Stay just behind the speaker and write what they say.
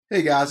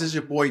Hey guys, it's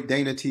your boy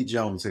Dana T.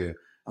 Jones here.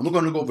 I'm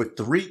going to go over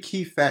three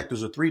key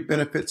factors or three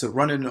benefits of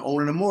running and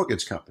owning a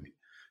mortgage company.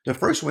 The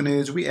first one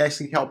is we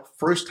actually help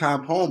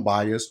first-time home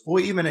buyers or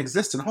even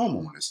existing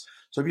homeowners.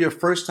 So if you're a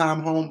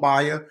first-time home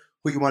buyer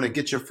who you want to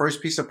get your first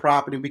piece of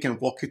property, we can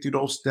walk you through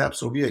those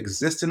steps. So if you're an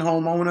existing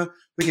homeowner,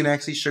 we can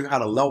actually show you how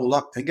to level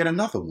up and get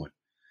another one.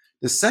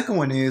 The second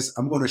one is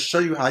I'm going to show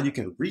you how you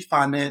can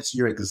refinance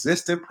your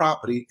existing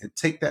property and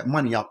take that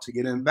money out to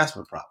get an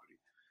investment property.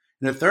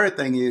 And the third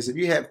thing is if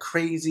you have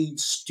crazy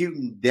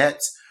student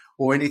debts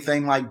or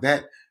anything like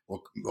that,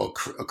 or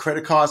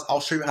credit cards, I'll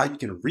show you how you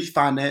can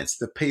refinance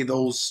to pay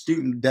those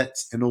student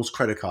debts and those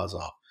credit cards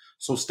off.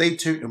 So stay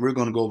tuned and we're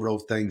going to go over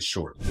those things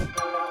shortly.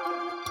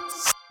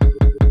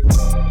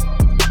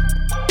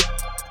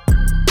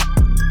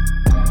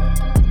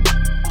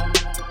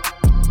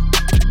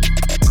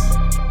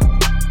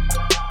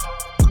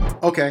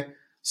 Okay,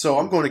 so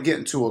I'm going to get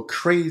into a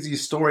crazy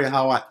story of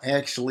how I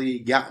actually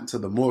got into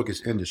the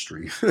mortgage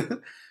industry.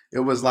 It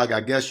was like,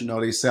 I guess,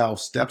 they say how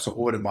steps are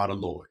ordered by the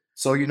Lord.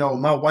 So,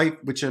 my wife,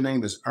 which her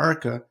name is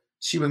Erica,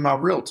 she was my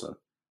realtor.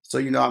 So,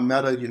 I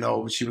met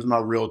her, she was my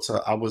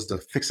realtor. I was the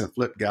fix and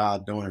flip guy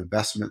doing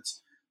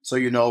investments. So,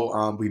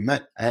 we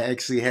met. I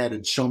actually had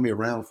to show me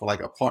around for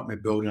like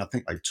apartment building, I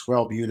think like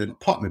 12 unit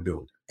apartment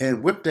building.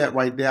 And with that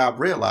right there, I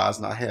realized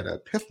and I had an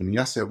epiphany.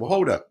 I said, well,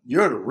 hold up.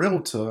 You're the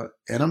realtor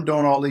and I'm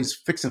doing all these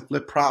fix and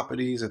flip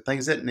properties and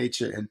things of that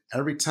nature. And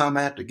every time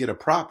I have to get a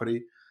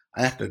property,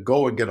 I have to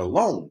go and get a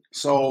loan.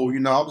 So,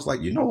 I was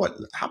like, you know what?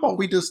 How about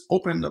we just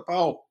open up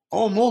our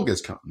own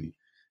mortgage company?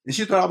 And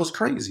she thought I was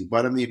crazy.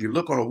 But I mean, if you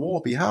look on the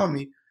wall behind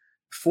me,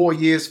 4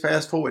 years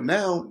fast forward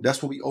now,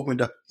 that's when we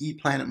opened up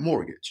ePlanet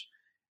Mortgage.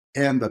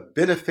 And the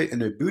benefit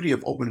and the beauty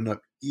of opening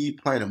up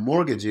ePlanet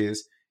Mortgage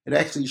is it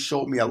actually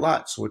showed me a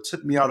lot. So it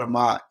took me out of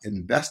my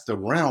investor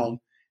realm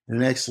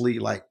and actually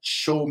like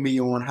showed me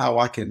on how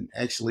I can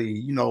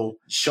actually,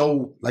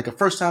 show like a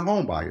first time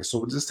home buyer.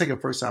 So just take a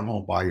first time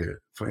home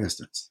buyer, for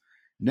instance.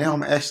 Now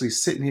I'm actually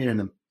sitting here and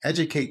I'm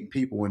educating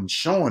people and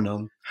showing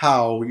them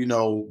how,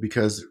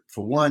 because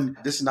for one,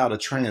 this is not a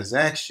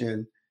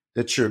transaction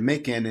that you're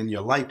making in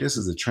your life. This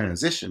is a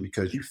transition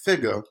because you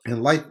figure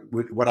in life,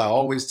 with what I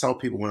always tell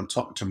people when I'm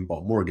talking to them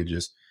about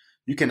mortgages,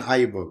 you can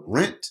either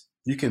rent,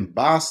 you can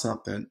buy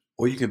something,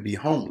 or you can be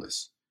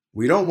homeless.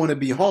 We don't want to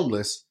be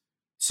homeless.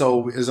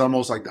 So it's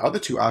almost like the other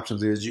two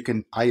options is you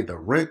can either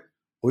rent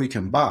or you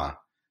can buy.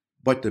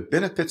 But the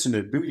benefits and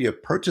the beauty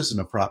of purchasing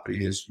a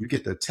property is you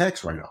get the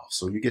tax write-off.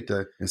 So you get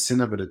the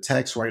incentive of the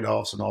tax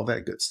write-offs and all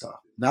that good stuff.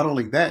 Not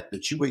only that,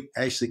 but you would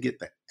actually get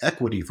the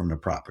equity from the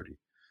property.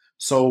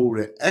 So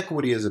the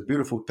equity is a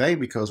beautiful thing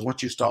because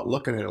once you start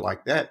looking at it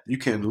like that, you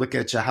can look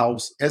at your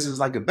house as it's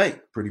like a bank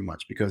pretty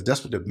much because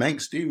that's what the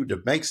banks do. The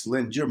banks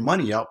lend your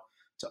money out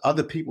to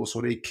other people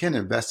so they can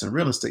invest in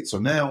real estate. So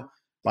now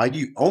by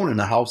you owning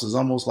a house is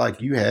almost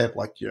like you have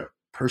like your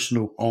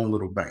personal own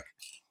little bank.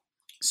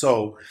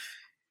 So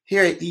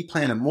here at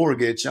ePlanet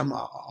Mortgage, I'm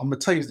gonna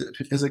tell you that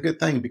it's a good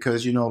thing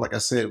because like I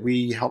said,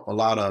 we help a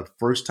lot of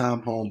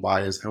first-time home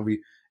buyers, and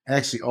we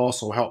actually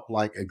also help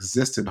like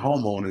existing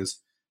homeowners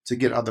to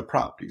get other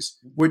properties.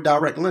 We're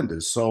direct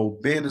lenders, so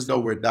being as though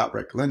we're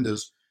direct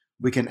lenders,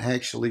 we can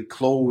actually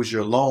close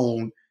your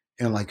loan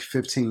in like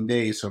 15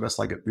 days. So that's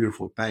like a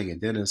beautiful thing. And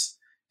then it's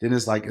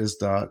like it's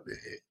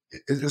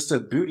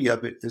the beauty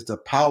of it is the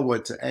power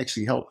to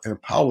actually help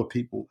empower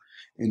people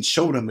and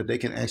show them that they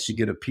can actually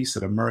get a piece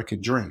of the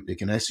American dream. They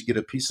can actually get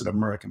a piece of the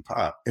American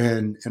pie.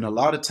 And a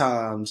lot of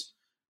times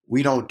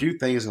we don't do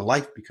things in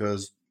life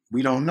because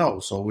we don't know.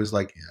 So it's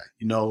like,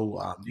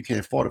 you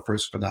can't fault a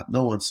person for not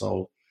knowing.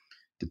 So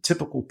the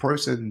typical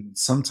person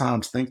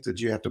sometimes thinks that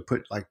you have to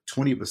put like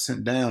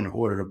 20% down in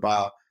order to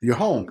buy your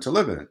home to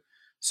live in.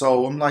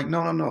 So I'm like,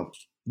 no, no, no.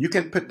 You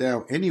could put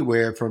down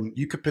anywhere from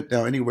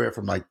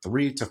like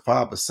 3 to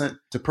 5%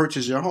 to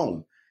purchase your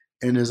home.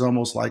 And it's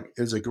almost like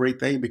it's a great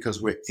thing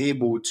because we're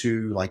able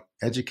to like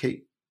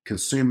educate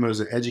consumers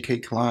and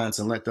educate clients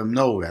and let them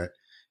know that.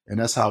 And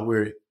that's how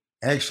we're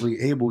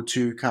actually able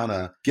to kind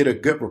of get a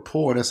good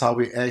rapport. That's how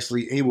we're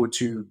actually able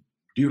to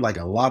do like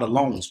a lot of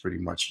loans pretty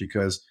much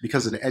because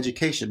of the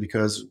education.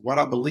 Because what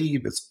I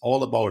believe it's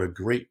all about a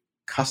great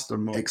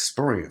customer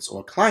experience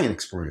or client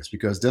experience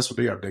because that's what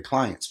they are, they're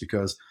clients.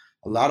 Because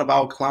a lot of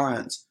our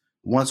clients,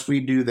 once we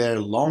do their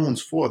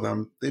loans for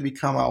them, they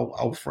become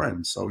our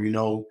friends. So,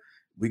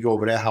 we go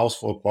over their house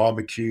for a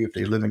barbecue if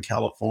they live in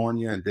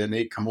California, and then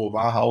they come over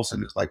our house,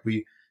 and it's like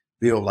we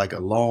build like a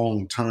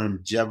long-term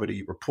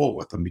longevity rapport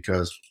with them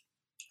because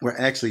we're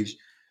actually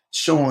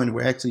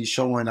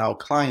showing our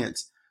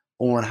clients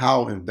on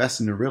how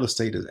investing in real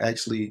estate is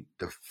actually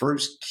the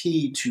first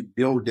key to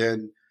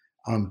building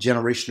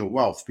generational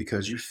wealth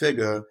because you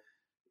figure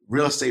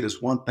real estate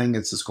is one thing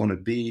that's just going to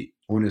be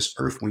on this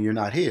earth when you're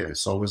not here.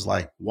 So it's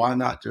like, why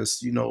not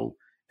just,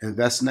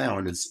 invest now?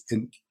 And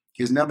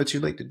it's never too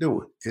late to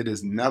do it. It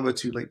is never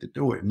too late to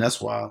do it. And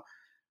that's why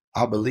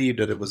I believe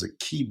that it was a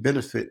key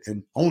benefit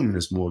in owning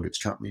this mortgage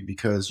company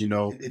because,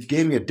 it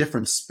gave me a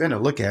different spin to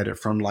look at it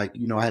from like,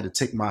 I had to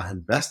take my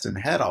investing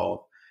hat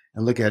off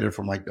and look at it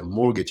from like the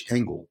mortgage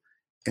angle.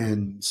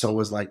 And so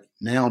it's like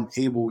now I'm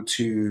able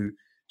to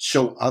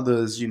show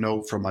others,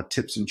 from my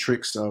tips and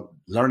tricks of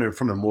learning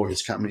from the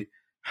mortgage company,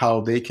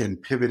 how they can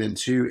pivot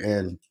into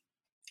and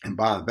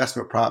buy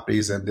investment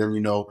properties. And then,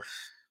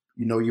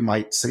 you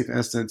might say, for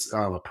instance,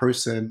 a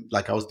person,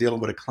 like I was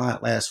dealing with a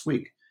client last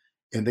week,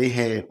 and they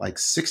had like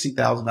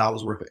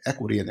 $60,000 worth of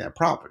equity in that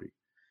property.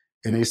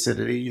 And they said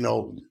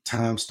that,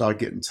 times started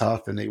getting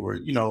tough, and they were a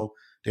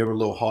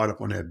little hard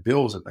up on their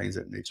bills and things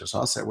of that nature.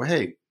 So I said, well,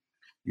 hey,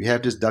 you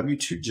have this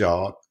W-2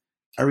 job,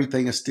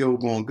 everything is still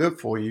going good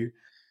for you.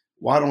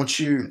 Why don't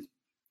you,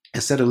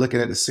 instead of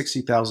looking at the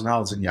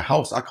 $60,000 in your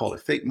house, I call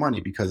it fake money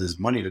because it's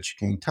money that you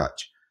can't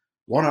touch.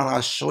 Why don't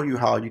I show you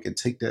how you can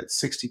take that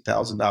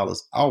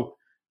 $60,000 out,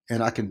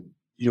 and I can,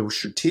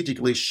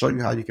 strategically show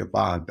you how you can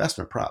buy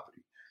investment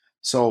property.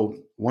 So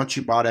once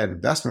you buy that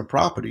investment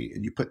property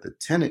and you put the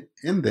tenant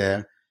in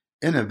there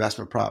in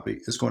investment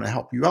property, it's going to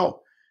help you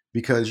out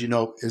because,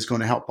 it's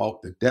going to help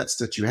out the debts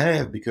that you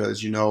have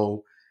because,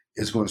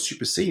 it's going to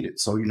supersede it.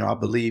 So, I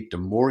believe the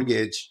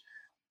mortgage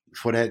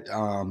for the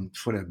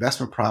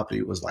investment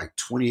property was like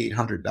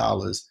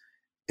 $2,800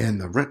 and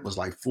the rent was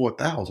like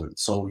 4,000.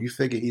 So you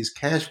figure he's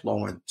cash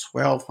flowing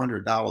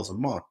 $1,200 a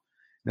month.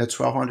 And that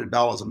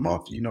 $1,200 a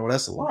month,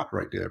 that's a lot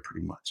right there,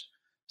 pretty much.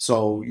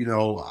 So,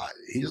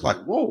 he's like,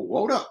 whoa,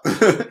 hold up.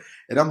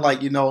 And I'm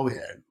like,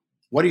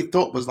 what he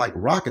thought was like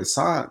rocket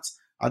science.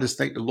 I just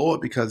thank the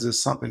Lord because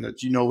it's something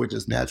that, it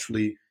just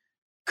naturally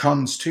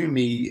comes to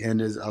me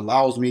and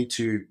allows me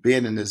to be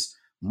in this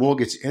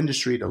mortgage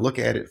industry to look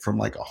at it from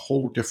like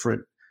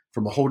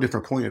from a whole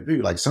different point of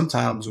view. Like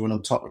sometimes when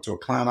I'm talking to a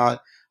client,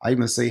 I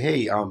even say,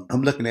 hey,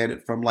 I'm looking at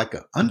it from like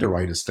an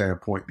underwriter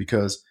standpoint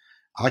because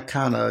I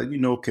kind of,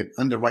 could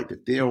underwrite the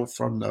deal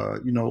from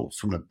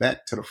from the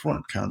back to the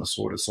front, kind of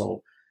sort of.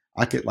 So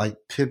I could like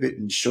pivot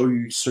and show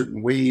you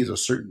certain ways or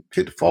certain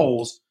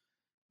pitfalls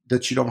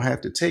that you don't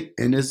have to take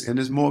in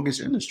this mortgage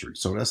industry.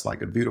 So that's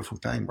like a beautiful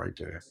thing right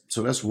there.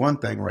 So that's one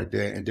thing right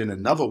there. And then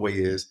another way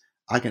is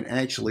I can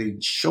actually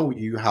show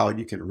you how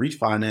you can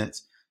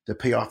refinance to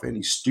pay off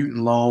any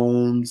student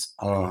loans.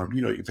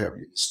 You have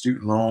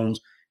student loans,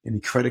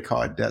 any credit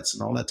card debts,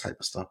 and all that type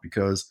of stuff.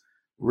 Because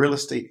real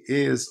estate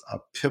is a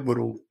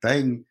pivotal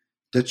thing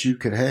that you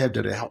could have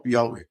that'll help you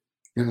out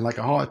in like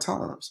a hard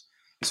times.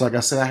 So, like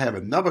I said, I have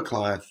another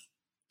client.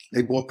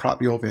 They bought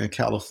property over in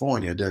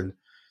California. Then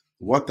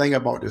one thing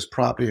about this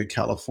property in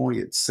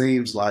California, it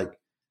seems like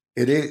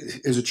it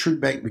is a true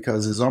bank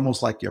because it's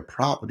almost like your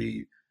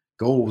property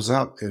goes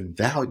up in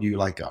value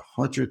like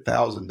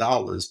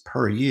 $100,000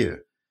 per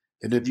year.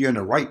 And if you're in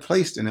the right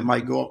place, then it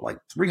might go up like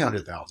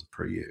 300,000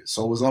 per year.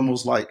 So it's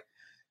almost like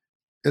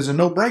it's a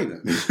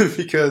no-brainer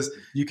because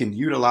you can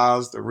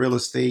utilize the real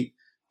estate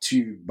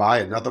to buy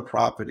another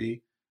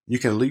property. You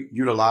can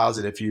utilize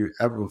it if you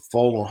ever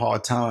fall on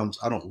hard times.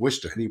 I don't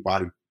wish that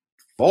anybody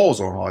falls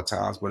on hard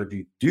times, but if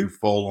you do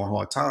fall on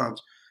hard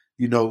times,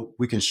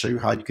 we can show you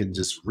how you can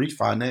just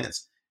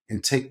refinance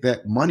and take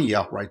that money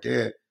out right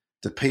there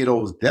to pay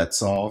those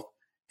debts off.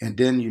 And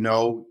then,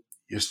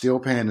 you're still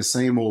paying the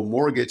same old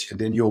mortgage, and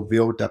then you'll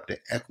build up the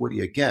equity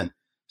again.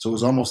 So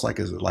it's almost like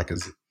it's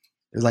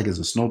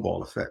a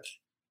snowball effect.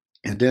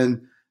 And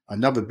then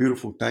another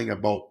beautiful thing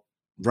about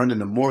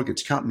running a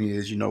mortgage company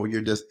is,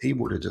 you're just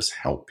able to just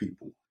help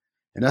people.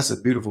 And that's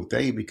a beautiful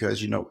thing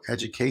because,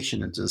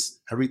 education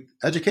is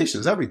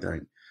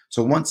everything.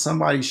 So once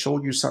somebody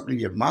showed you something in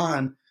your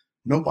mind,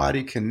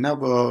 nobody can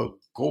never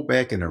go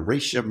back and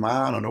erase your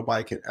mind, or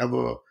nobody can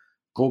ever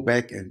go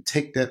back and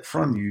take that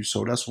from you.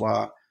 So that's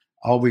why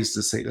I always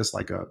just say that's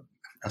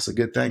a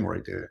good thing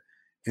right there.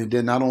 And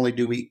then not only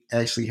do we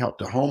actually help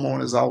the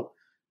homeowners out,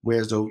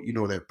 whereas though,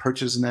 they're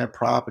purchasing that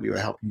property or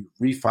help you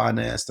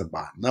refinance to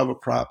buy another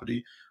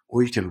property,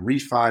 or you can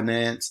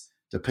refinance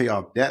to pay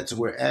off debts.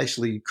 We're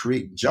actually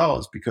creating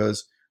jobs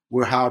because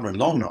we're hiring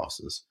loan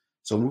officers.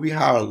 So when we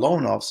hire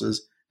loan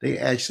officers, they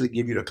actually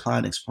give you the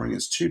client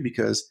experience too,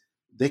 because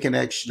they can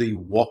actually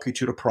walk you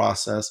through the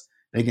process.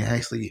 They can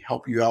actually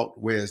help you out,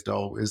 whereas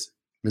though is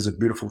a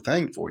beautiful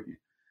thing for you.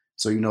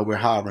 So, we're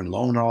hiring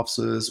loan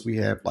officers. We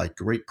have like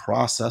great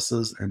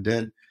processes. And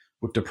then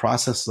with the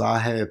processes I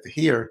have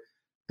here,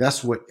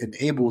 that's what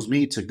enables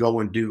me to go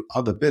and do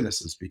other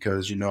businesses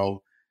because,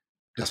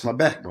 that's my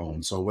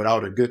backbone. So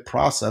without a good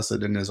processor,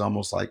 then there's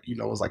almost like,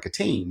 it's like a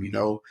team.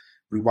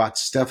 We watched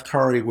Steph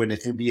Curry win the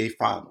NBA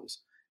finals.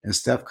 And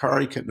Steph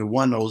Curry couldn't have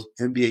won those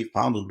NBA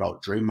finals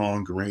without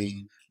Draymond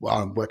Green,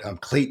 but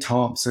Klay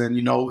Thompson.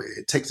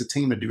 It takes a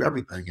team to do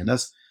everything. And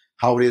that's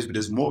how it is with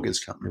this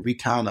mortgage company. We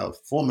kind of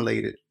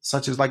formulated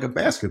such as like a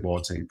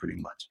basketball team,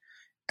 pretty much.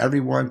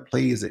 Everyone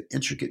plays an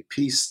intricate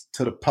piece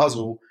to the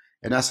puzzle.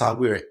 And that's how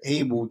we're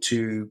able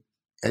to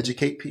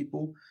educate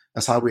people.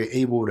 That's how we're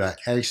able to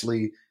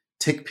actually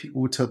take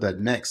people to the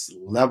next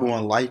level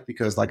in life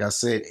because, like I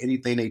said,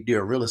 anything they do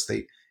in real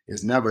estate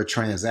is never a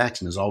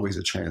transaction, it's always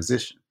a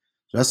transition.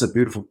 So that's a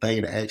beautiful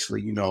thing to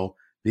actually,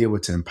 be able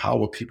to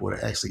empower people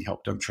to actually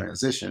help them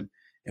transition.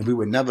 And we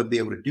would never be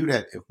able to do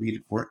that if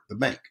we weren't the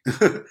bank.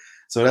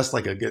 So that's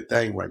like a good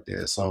thing right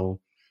there. So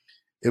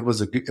it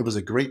was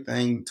a great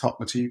thing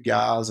talking to you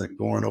guys and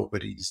going over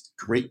these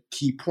great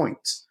key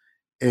points.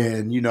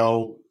 And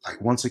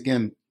like once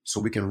again, so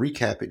we can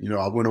recap it.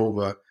 I went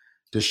over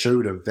to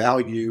show the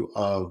value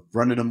of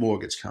running a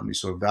mortgage company.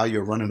 So the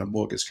value of running a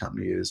mortgage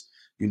company is,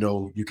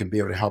 you can be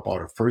able to help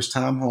out a first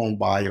time home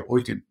buyer, or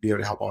you can be able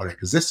to help out an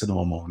existing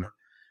homeowner.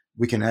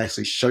 We can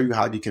actually show you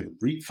how you can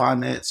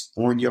refinance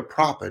on your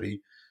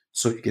property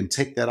so you can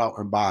take that out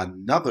and buy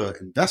another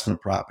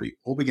investment property.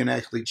 Or we can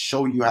actually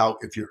show you how,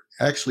 if you're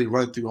actually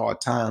running through hard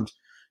times,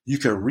 you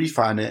can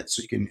refinance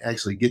so you can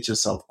actually get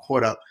yourself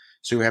caught up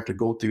so you don't have to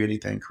go through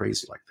anything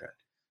crazy like that.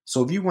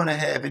 So if you want to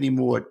have any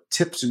more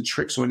tips and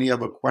tricks or any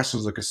other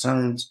questions or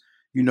concerns,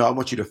 I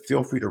want you to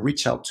feel free to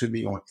reach out to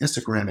me on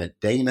Instagram at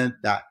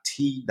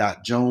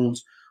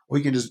dana.t.jones, or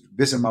you can just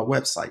visit my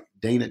website,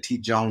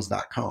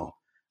 danatjones.com.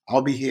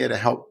 I'll be here to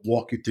help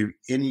walk you through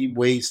any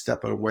way,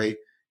 step of the way,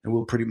 and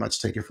we'll pretty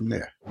much take it from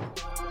there.